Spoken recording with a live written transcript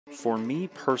For me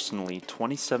personally,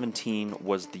 2017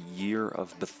 was the year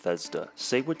of Bethesda.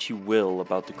 Say what you will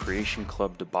about the Creation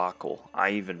Club debacle,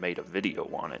 I even made a video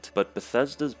on it, but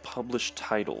Bethesda's published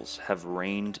titles have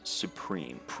reigned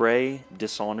supreme. Prey,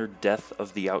 Dishonored, Death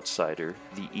of the Outsider,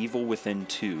 The Evil Within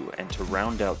 2, and to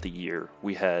round out the year,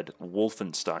 we had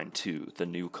Wolfenstein 2, The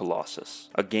New Colossus.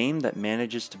 A game that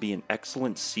manages to be an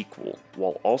excellent sequel,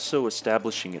 while also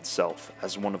establishing itself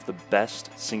as one of the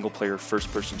best single-player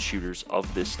first-person shooters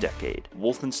of this decade.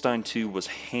 Wolfenstein 2 was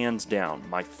hands down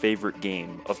my favorite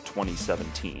game of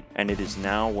 2017, and it is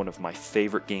now one of my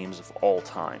favorite games of all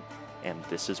time, and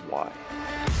this is why.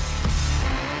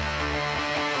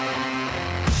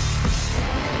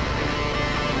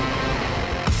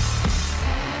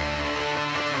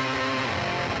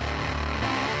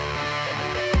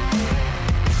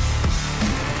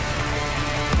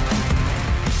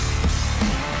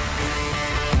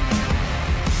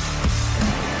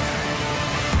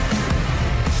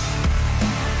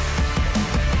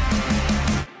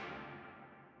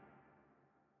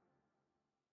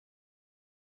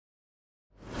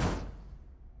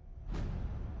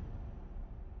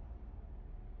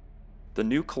 The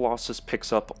New Colossus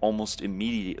picks up almost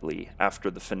immediately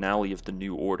after the finale of the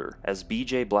New Order, as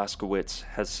BJ Blazkowicz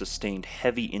has sustained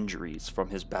heavy injuries from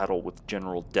his battle with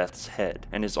General Death's head,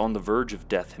 and is on the verge of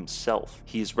death himself.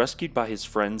 He is rescued by his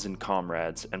friends and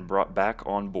comrades and brought back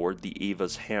on board the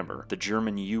Eva's Hammer, the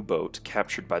German U-boat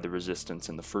captured by the Resistance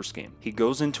in the first game. He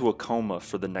goes into a coma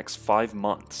for the next 5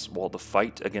 months while the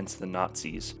fight against the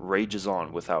Nazis rages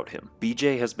on without him.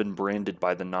 BJ has been branded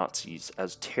by the Nazis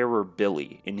as Terror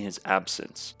Billy in his absence,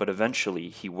 but eventually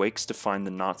he wakes to find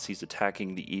the Nazis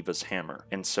attacking the Eva's Hammer,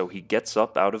 and so he gets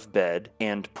up out of bed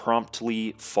and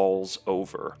promptly falls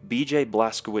over. BJ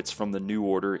Blazkowicz from the New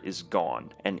Order is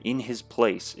gone, and in his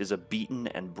place is a beaten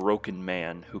and broken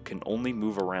man who can only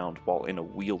move around while in a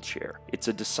wheelchair. It's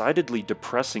a decidedly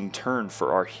depressing turn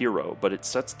for our hero, but it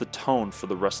sets the tone for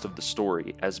the rest of the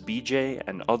story, as BJ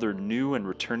and other new and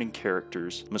returning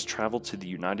characters must travel to the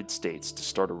United States to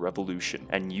start a revolution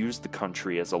and use the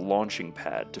country as a launching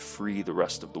pad to free the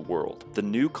rest of the world. The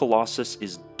New Colossus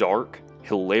is dark,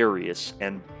 hilarious,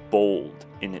 and bold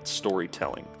in its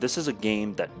storytelling. This is a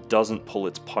game that doesn't pull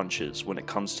its punches when it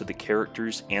comes to the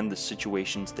characters and the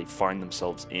situations they find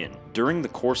themselves in. During the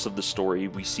course of the story,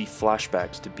 we see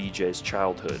flashbacks to BJ's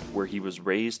childhood, where he was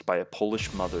raised by a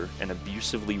Polish mother and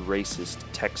abusively racist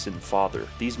Texan father.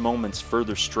 These moments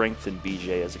further strengthen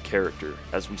BJ as a character,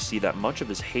 as we see that much of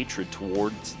his hatred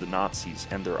towards the Nazis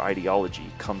and their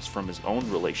ideology comes from his own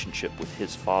relationship with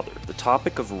his father. The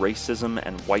topic of racism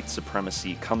and white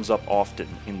supremacy comes up often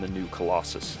in the New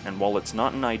Colossus, and while it's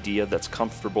not an idea that's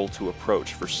comfortable to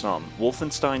approach for some,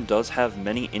 Wolfenstein does have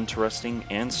many interesting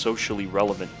and socially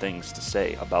relevant things to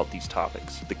say about these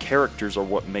topics. The characters are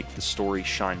what make the story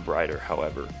shine brighter,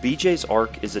 however. BJ's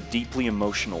arc is a deeply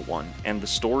emotional one, and the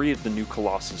story of the New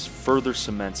Colossus further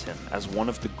cements him as one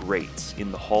of the greats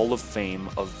in the Hall of Fame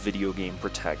of video game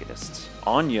protagonists.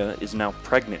 Anya is now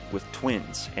pregnant with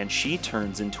twins, and she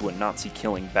turns into a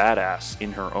Nazi-killing badass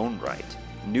in her own right.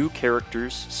 New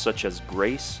characters such as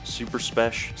Grace,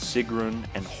 Superspesh, Sigrun,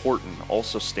 and Horton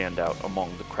also stand out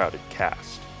among the crowded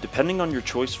cast. Depending on your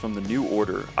choice from the New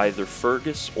Order, either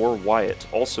Fergus or Wyatt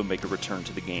also make a return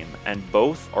to the game, and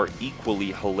both are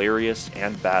equally hilarious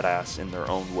and badass in their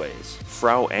own ways.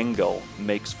 Frau Engel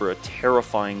makes for a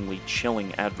terrifyingly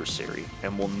chilling adversary,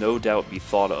 and will no doubt be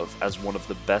thought of as one of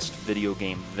the best video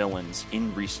game villains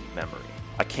in recent memory.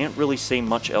 I can't really say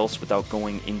much else without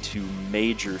going into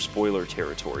major spoiler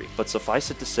territory, but suffice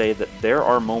it to say that there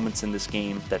are moments in this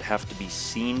game that have to be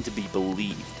seen to be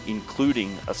believed,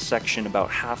 including a section about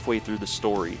halfway through the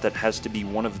story that has to be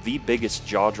one of the biggest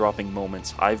jaw-dropping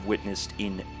moments I've witnessed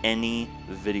in any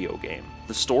video game.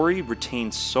 The story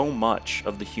retains so much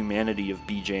of the humanity of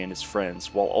BJ and his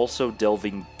friends, while also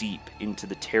delving deep into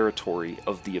the territory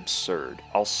of the absurd.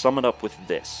 I'll sum it up with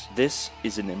this. This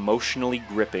is an emotionally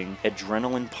gripping,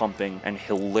 adrenaline-pumping, and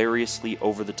hilariously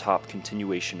over-the-top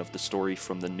continuation of the story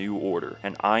from the New Order,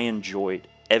 and I enjoyed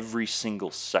every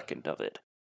single second of it.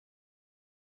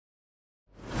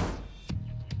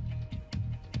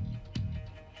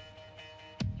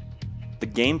 The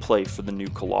gameplay for the New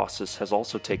Colossus has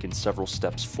also taken several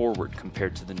steps forward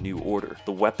compared to the New Order.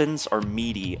 The weapons are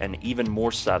meaty and even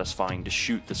more satisfying to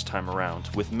shoot this time around,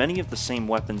 with many of the same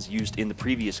weapons used in the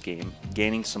previous game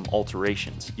gaining some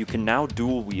alterations. You can now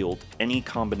dual wield any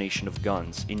combination of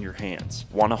guns in your hands.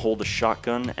 Want to hold a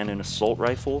shotgun and an assault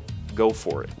rifle? Go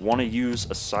for it. Want to use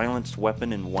a silenced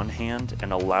weapon in one hand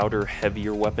and a louder,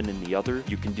 heavier weapon in the other?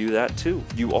 You can do that too.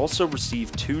 You also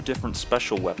receive 2 different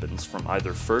special weapons from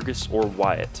either Fergus or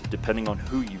Wyatt, depending on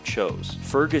who you chose.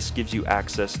 Fergus gives you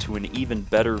access to an even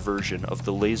better version of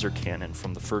the laser cannon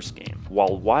from the first game,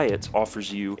 while Wyatt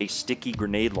offers you a sticky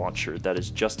grenade launcher that is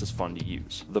just as fun to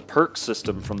use. The perk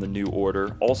system from the New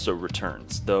Order also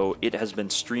returns, though it has been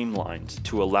streamlined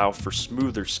to allow for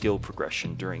smoother skill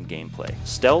progression during gameplay.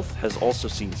 Stealth has also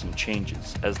seen some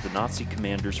changes, as the Nazi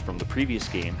commanders from the previous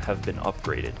game have been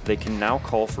upgraded. They can now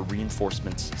call for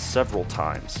reinforcements several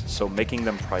times, so making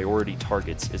them priority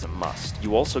targets is a must.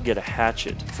 You also get a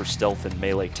hatchet for stealth and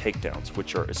melee takedowns,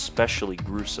 which are especially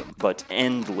gruesome, but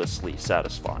endlessly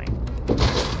satisfying.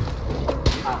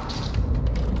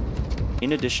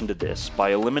 In addition to this,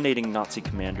 by eliminating Nazi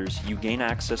commanders, you gain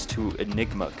access to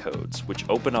Enigma codes, which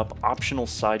open up optional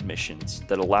side missions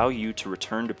that allow you to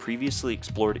return to previously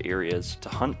explored areas to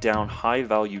hunt down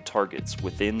high-value targets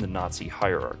within the Nazi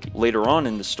hierarchy. Later on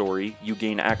in the story, you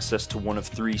gain access to one of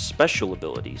 3 special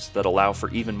abilities that allow for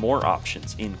even more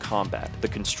options in combat. The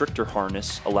Constrictor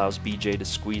Harness allows BJ to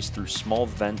squeeze through small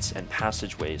vents and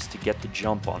passageways to get the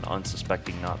jump on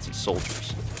unsuspecting Nazi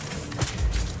soldiers.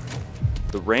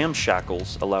 The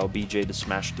Ramshackles allow BJ to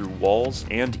smash through walls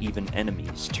and even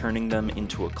enemies, turning them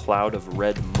into a cloud of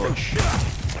red mush.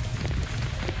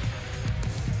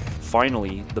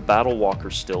 Finally, the Battle Walker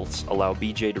stilts allow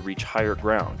BJ to reach higher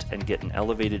ground and get an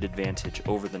elevated advantage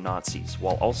over the Nazis,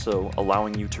 while also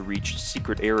allowing you to reach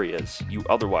secret areas you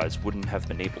otherwise wouldn't have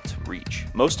been able to reach.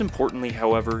 Most importantly,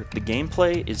 however, the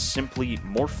gameplay is simply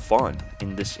more fun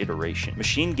in this iteration.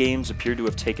 Machine Games appear to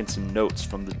have taken some notes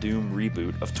from the Doom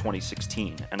reboot of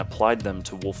 2016 and applied them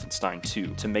to Wolfenstein 2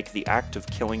 to make the act of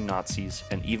killing Nazis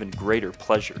an even greater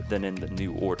pleasure than in the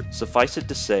New Order. Suffice it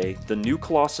to say, the new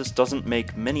Colossus doesn't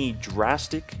make many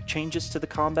drastic changes to the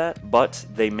combat, but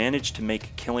they managed to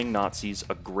make killing Nazis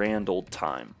a grand old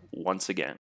time once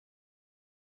again.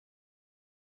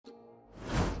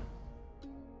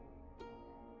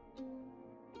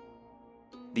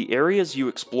 The areas you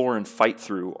explore and fight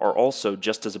through are also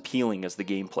just as appealing as the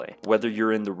gameplay. Whether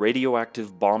you're in the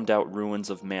radioactive, bombed-out ruins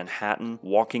of Manhattan,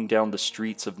 walking down the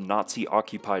streets of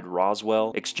Nazi-occupied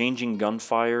Roswell, exchanging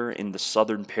gunfire in the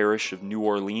southern parish of New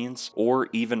Orleans, or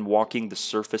even walking the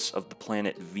surface of the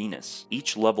planet Venus,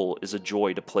 each level is a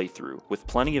joy to play through, with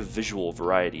plenty of visual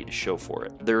variety to show for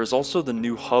it. There is also the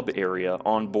new hub area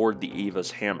on board the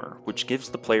Eva's Hammer, which gives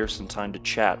the player some time to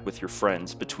chat with your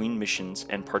friends between missions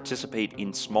and participate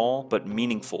in small but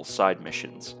meaningful side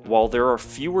missions. While there are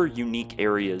fewer unique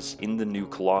areas in the new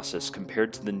Colossus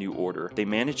compared to the New Order, they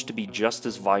manage to be just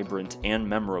as vibrant and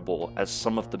memorable as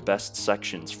some of the best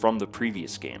sections from the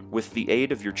previous game. With the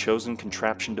aid of your chosen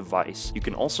contraption device, you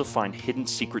can also find hidden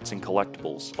secrets and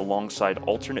collectibles alongside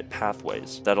alternate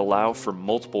pathways that allow for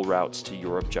multiple routes to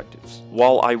your objectives.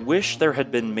 While I wish there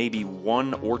had been maybe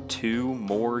 1 or 2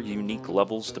 more unique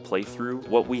levels to play through,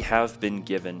 what we have been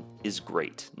given is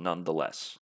great nonetheless.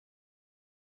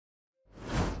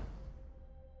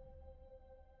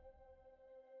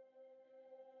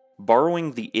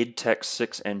 Borrowing the id Tech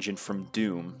 6 engine from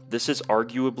Doom, this is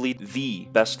arguably the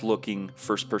best-looking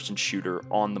first-person shooter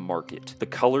on the market. The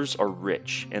colors are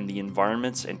rich, and the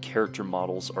environments and character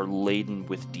models are laden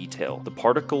with detail. The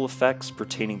particle effects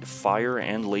pertaining to fire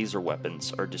and laser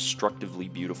weapons are destructively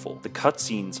beautiful. The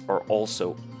cutscenes are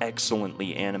also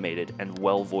excellently animated and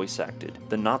well voice-acted.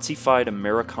 The Nazi-fied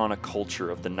Americana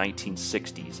culture of the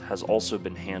 1960s has also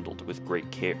been handled with great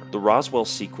care. The Roswell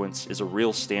sequence is a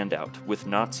real standout, with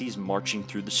Nazis marching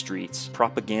through the streets,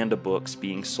 propaganda books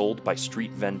being sold by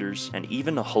street vendors, and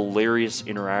even a hilarious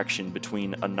interaction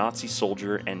between a Nazi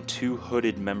soldier and 2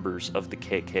 hooded members of the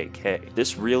KKK.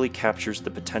 This really captures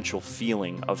the potential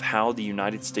feeling of how the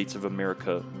United States of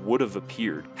America would have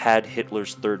appeared had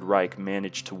Hitler's Third Reich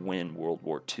managed to win World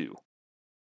War II.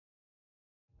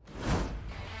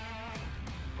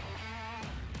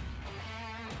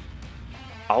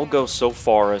 I'll go so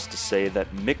far as to say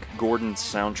that Mick Gordon's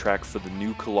soundtrack for the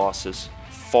new Colossus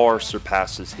far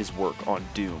surpasses his work on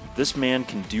Doom. This man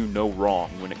can do no wrong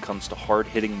when it comes to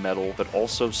hard-hitting metal, but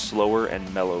also slower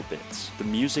and mellow bits. The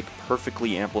music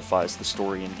perfectly amplifies the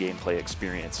story and gameplay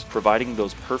experience, providing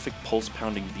those perfect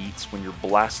pulse-pounding beats when you're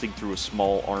blasting through a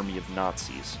small army of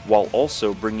Nazis, while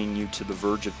also bringing you to the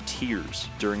verge of tears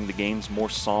during the game's more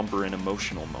somber and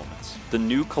emotional moments. The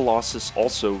new Colossus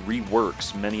also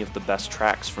reworks many of the best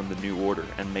tracks from the New Order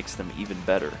and makes them even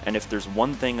better, and if there's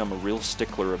one thing I'm a real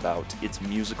stickler about, it's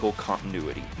musical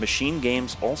continuity. Machine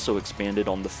Games also expanded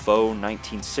on the faux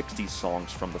 1960s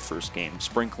songs from the first game,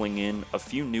 sprinkling in a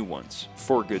few new ones,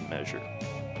 for good measure.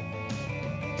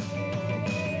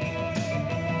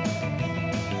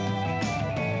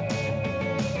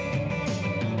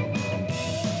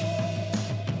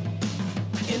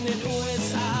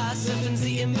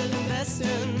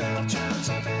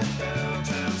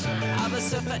 Aber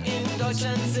Surfer in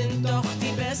Deutschland sind doch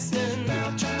die Besten.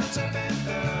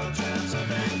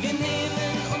 Wir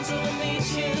nehmen unsere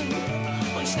Mädchen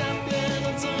und stapeln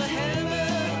unsere Helme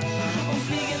und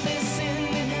fliegen bis in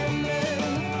den Himmel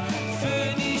für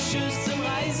die schönste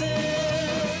Reise.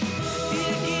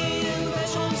 Wir gehen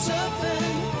Weltraum surfen,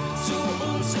 zu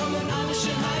uns kommen alle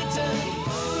Schönheiten.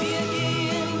 Wir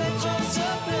gehen Weltraum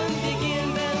surfen, wir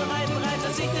gehen Wellenreiten,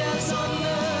 Reiter Sieg der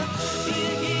Sonne.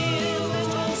 Wir gehen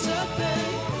Weltraum surfen,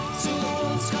 zu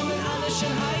uns kommen alle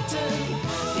Schönheiten.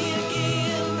 Wir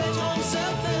gehen Weltraum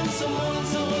surfen, zum Mond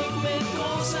zurück mit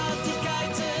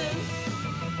Großartigkeiten.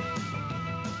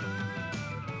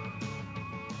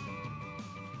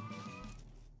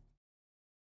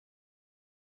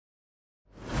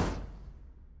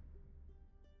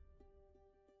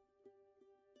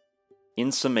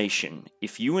 In summation,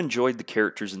 if you enjoyed the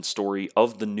characters and story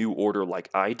of the New Order like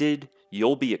I did,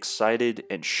 you'll be excited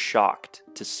and shocked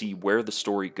to see where the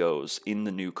story goes in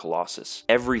the new Colossus.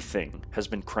 Everything has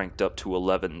been cranked up to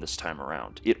 11 this time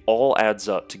around. It all adds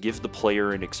up to give the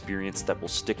player an experience that will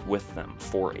stick with them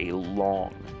for a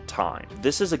long time.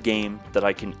 This is a game that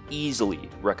I can easily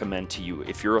recommend to you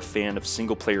if you're a fan of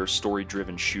single-player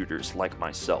story-driven shooters like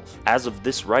myself. As of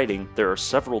this writing, there are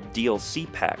several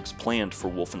DLC packs planned for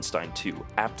Wolfenstein 2,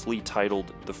 aptly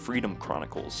titled The Freedom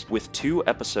Chronicles, with 2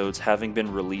 episodes having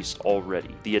been released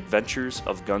already: The Adventures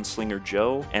of Gunslinger Joe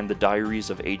and The Diaries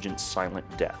of Agent Silent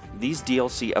Death. These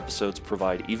DLC episodes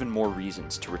provide even more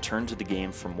reasons to return to the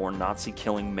game for more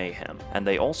Nazi-killing mayhem, and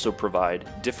they also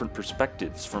provide different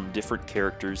perspectives from different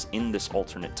characters in this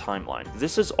alternate timeline.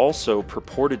 This is also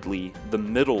purportedly the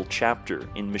middle chapter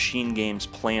in Machine Games'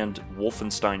 planned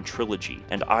Wolfenstein trilogy,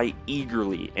 and I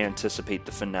eagerly anticipate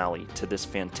the finale to this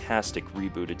fantastic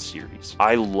rebooted series.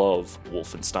 I love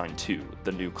Wolfenstein 2,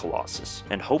 The New Colossus,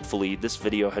 and hopefully this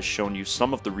video has shown you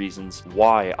some of the reasons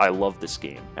why I love this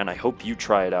game, and I hope you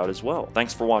try it out as well.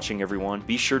 Thanks for watching, everyone.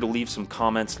 Be sure to leave some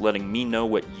comments letting me know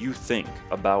what you think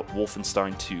about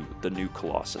Wolfenstein 2, The New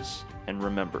Colossus, and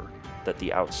remember that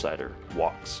the outsider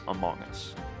walks among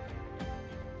us.